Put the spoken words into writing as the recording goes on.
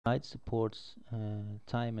SQLite supports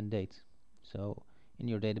time and date. So in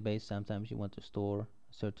your database, sometimes you want to store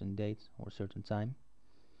a certain date or a certain time.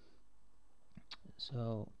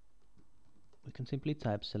 So we can simply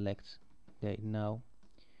type select date now.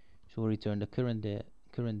 So we'll return the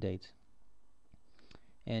current date,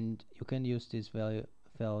 and you can use this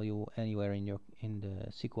value anywhere in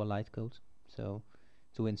the SQLite code. So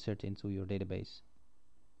to insert into your database,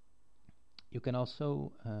 you can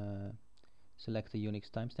also select a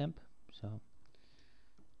Unix timestamp. So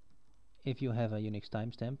if you have a Unix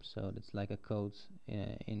timestamp, so that's like a code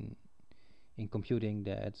in computing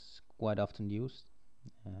that's quite often used.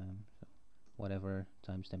 So whatever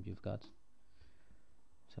timestamp you've got.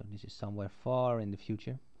 So this is somewhere far in the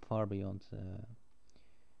future, far beyond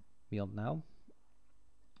now.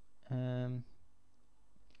 Um,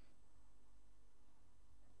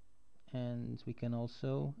 and we can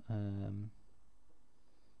also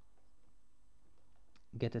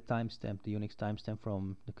get a timestamp, the Unix timestamp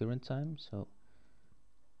from the current time. So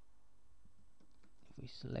if we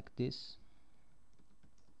select this,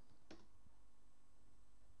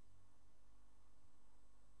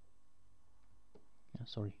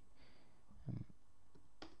 sorry, um,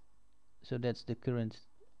 so that's the current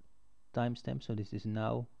timestamp. So this is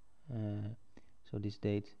now, so this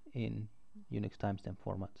date in Unix timestamp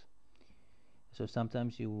format. So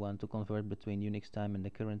sometimes you want to convert between Unix time and the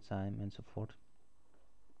current time and so forth.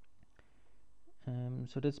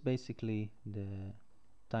 So that's basically the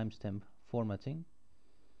timestamp formatting,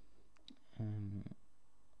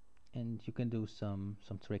 and you can do some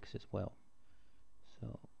tricks as well.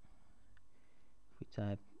 So if we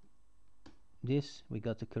type this, we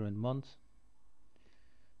got the current month.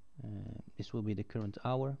 This will be the current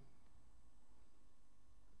hour.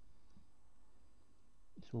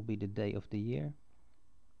 This will be the day of the year,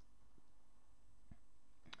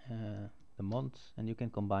 the month, and you can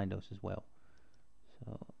combine those as well.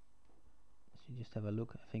 So you just have a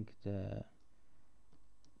look. I think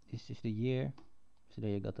this is the year. So there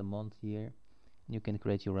you got the month, year, and you can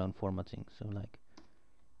create your own formatting. So like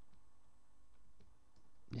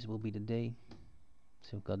this will be the day.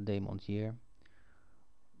 So we've got day, month, year.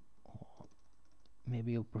 Or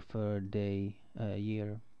maybe you prefer day,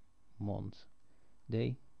 year, month,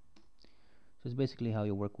 day. So it's basically how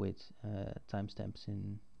you work with timestamps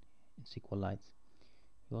in SQLite.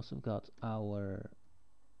 You also got hour,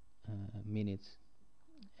 minutes,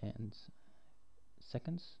 and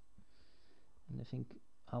seconds, and I think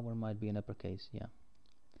hour might be an uppercase, yeah.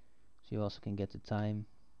 So you also can get the time,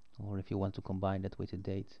 or if you want to combine that with the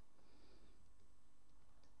date.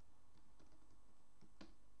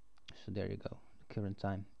 So there you go, the current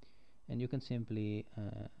time, and you can simply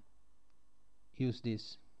use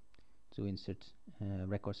this to insert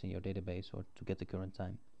records in your database or to get the current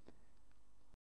time.